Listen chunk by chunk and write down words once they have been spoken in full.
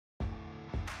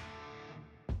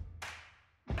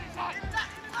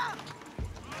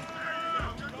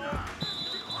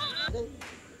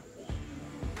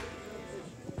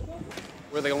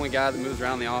We're the only guy that moves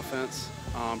around the offense,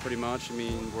 pretty much. I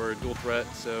mean, we're a dual threat,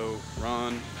 so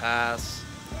run, pass,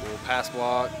 we'll pass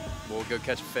block, we'll go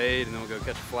catch a fade, and then we'll go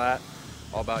catch a flat.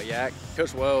 All about yak.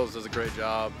 Coach Wells does a great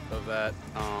job of that.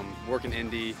 Working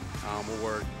Indy, we'll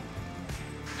work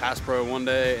pass pro one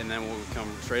day, and then we'll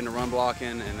come straight into run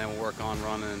blocking, and then we'll work on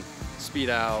running speed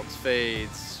outs,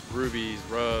 fades, rubies,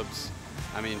 rubs.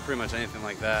 I mean, pretty much anything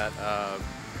like that.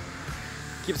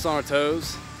 Keep us on our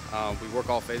toes. We work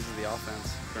all phases of the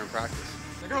offense during practice.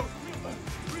 Go.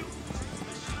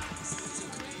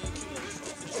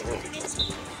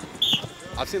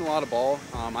 I've seen a lot of ball.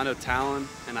 I know Talon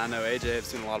and I know AJ have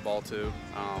seen a lot of ball too.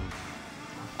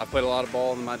 I've played a lot of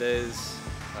ball in my days.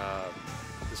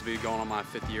 This will be going on my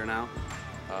 5th year now.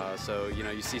 So, you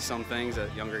know, you see some things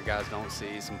that younger guys don't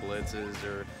see, some blitzes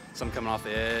or some coming off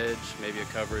the edge, maybe a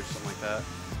coverage, something like that.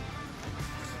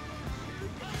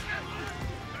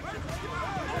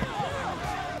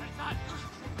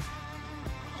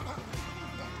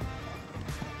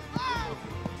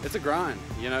 It's a grind,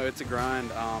 you know, it's a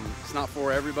grind. It's not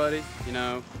for everybody, you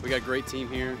know. We got a great team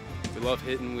here. We love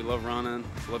hitting, we love running,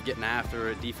 we love getting after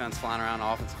it, defense flying around,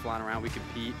 offense flying around. We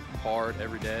compete hard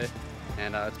every day,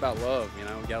 and it's about love, you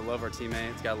know. We gotta love our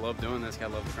teammates, gotta love doing this,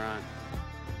 gotta love the grind.